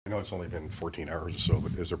know it's only been 14 hours or so,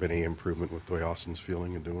 but has there been any improvement with the way Auston's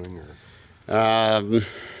feeling and doing? Or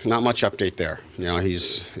Not much update there.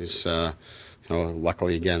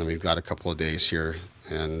 Luckily again we've got a couple of days here,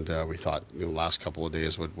 and we thought the last couple of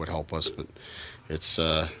days would help us, but it's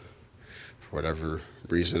for whatever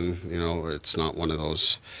reason, it's not one of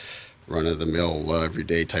those run-of-the-mill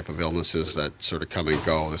everyday type of illnesses that sort of come and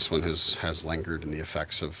go. This one has lingered, and the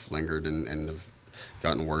effects have lingered and have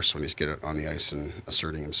gotten worse when he's getting on the ice and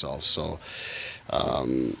asserting himself. So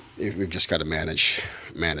we've just got to manage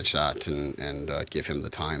that and give him the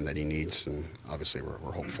time that he needs. And obviously,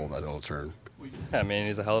 we're hopeful that it'll turn. Yeah, I mean,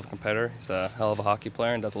 he's a hell of a competitor. He's a hell of a hockey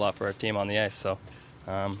player and does a lot for our team on the ice. So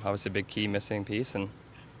obviously, a big key missing piece, and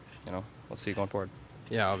we'll see going forward.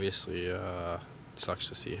 Yeah, obviously, it sucks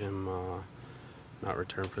to see him not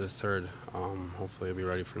return for the third. Hopefully, he'll be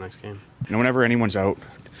ready for next game. Whenever anyone's out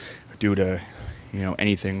due to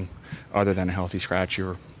anything other than a healthy scratch,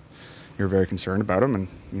 you're very concerned about him, and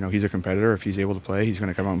he's a competitor. If he's able to play, he's going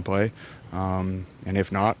to come out and play, and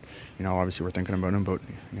if not, obviously we're thinking about him, but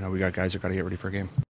we got guys that got to get ready for a game.